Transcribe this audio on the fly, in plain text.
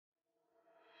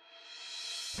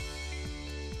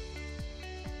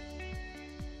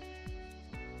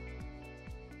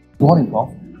Good morning, Prof.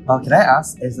 Can I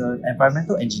ask, as an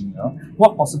environmental engineer,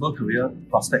 what possible career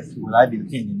prospects will I be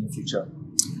looking in the near future?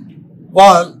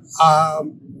 Well,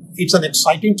 it's an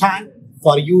exciting time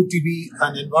for you to be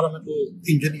an environmental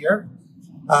engineer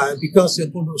because you're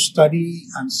going to study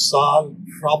and solve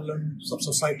problems of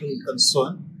societal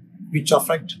concern which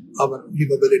affect our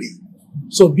livability.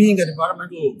 So being an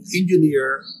environmental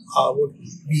engineer would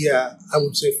be I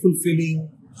would say, fulfilling,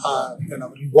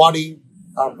 rewarding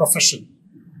profession.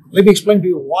 Let me explain to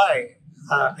you why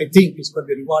I think it's going to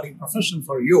be a rewarding profession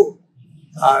for you.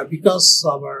 Because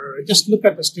just look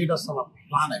at the status of our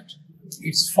planet.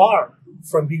 It's far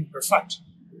from being perfect.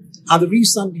 And the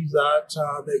reason is that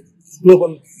the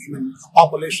global human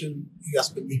population has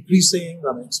been increasing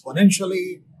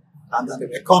exponentially, and that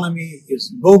the economy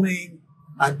is booming,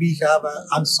 and we have an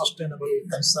unsustainable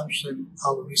consumption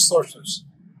of resources.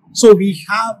 So we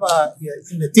have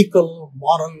an ethical,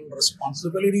 moral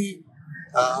responsibility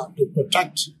to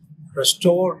protect,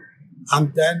 restore,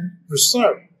 and then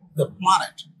preserve the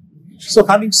planet. So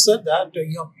having said that,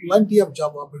 you have plenty of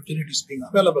job opportunities being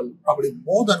available, probably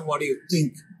more than what you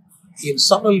think, in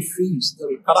several fields that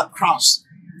will cut across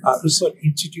research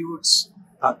institutes,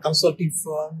 consulting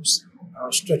firms,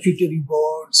 statutory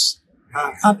boards,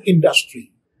 and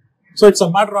industry. So it's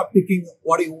a matter of picking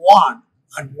what you want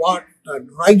and what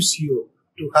drives you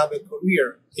to have a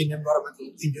career in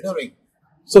environmental engineering.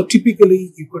 So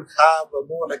typically, you could have a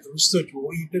more like a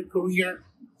research-oriented career,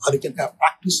 or you can have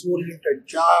practice-oriented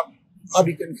job, or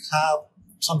you can have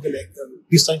something like a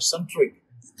design-centric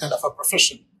kind of a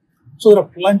profession. So there are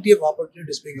plenty of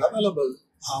opportunities being available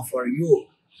for you.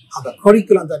 And the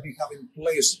curriculum that we have in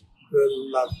place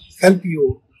will help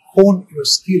you hone your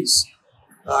skills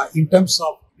in terms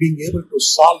of being able to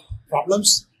solve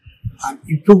problems and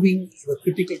improving your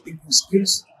critical thinking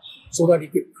skills so that you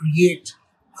can create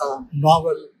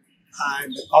novel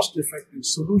and cost-effective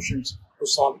solutions to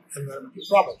solve environmental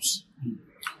problems.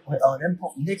 Then,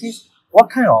 Prof, in that case, what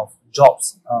kind of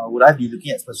jobs would I be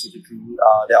looking at specifically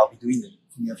that I'll be doing in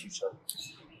the near future?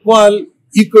 Well,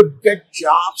 you could get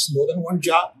jobs, more than one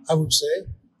job, I would say,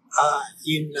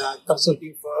 in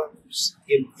consulting firms,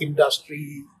 in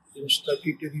industry, in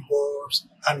statutory boards,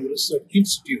 and research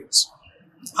institutes.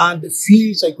 And the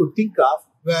fields I could think of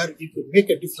where you could make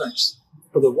a difference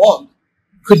to the world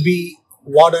could be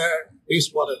water,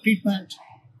 wastewater treatment,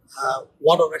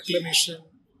 water reclamation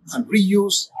and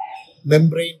reuse,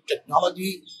 membrane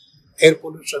technology, air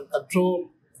pollution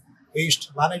control,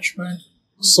 waste management,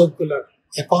 circular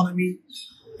economy,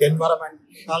 environment,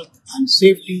 health and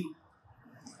safety,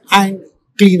 and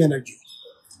clean energy.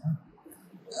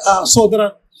 So there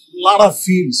are a lot of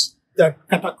fields that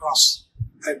cut across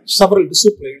several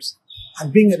disciplines,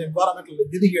 and being an environmental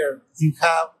engineer,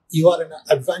 you are in an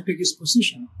advantageous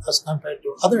position as compared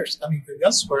to others coming from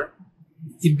elsewhere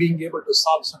in being able to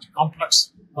solve such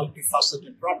complex,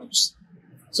 multifaceted problems.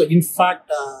 So in fact,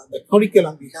 the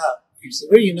curriculum we have is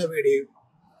very innovative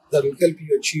that will help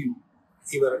you achieve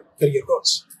your career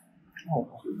goals.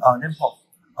 Then, Prof,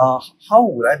 how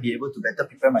would I be able to better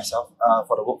prepare myself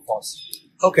for the workforce?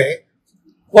 Okay.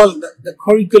 Well, the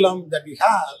curriculum that we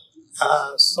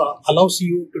have allows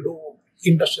you to do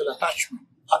industrial attachment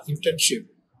or internship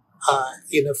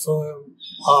in a firm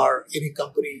or any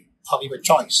company of your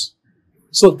choice.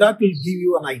 So that will give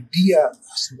you an idea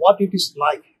as to what it is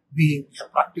like being a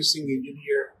practicing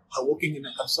engineer or working in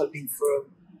a consulting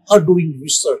firm or doing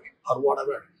research or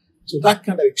whatever. So that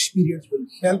kind of experience will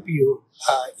help you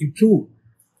improve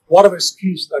whatever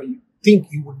skills that you think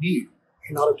you would need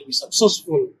in order to be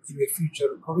successful in your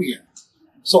future career.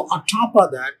 So on top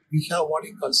of that, we have what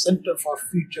we call Center for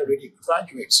Future Ready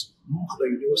Graduates at the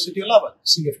university level,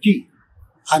 CFG.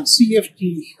 And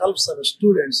CFG helps our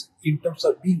students in terms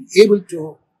of being able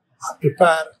to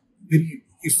prepare very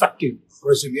effective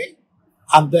resume,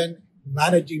 and then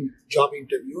managing job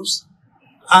interviews,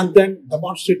 and then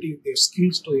demonstrating their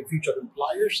skills to their future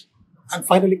employers, and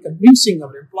finally convincing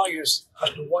our employers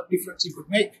as to what difference it could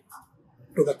make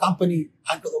to the company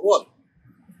and to the world.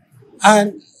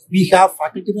 And we have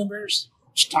faculty members,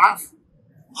 staff,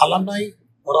 alumni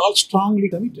who are all strongly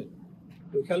committed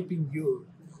to helping you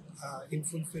in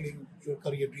fulfilling your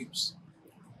career dreams.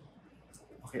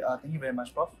 Okay, thank you very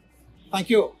much, Prof. Thank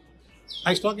you.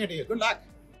 Nice talking to you. Good luck.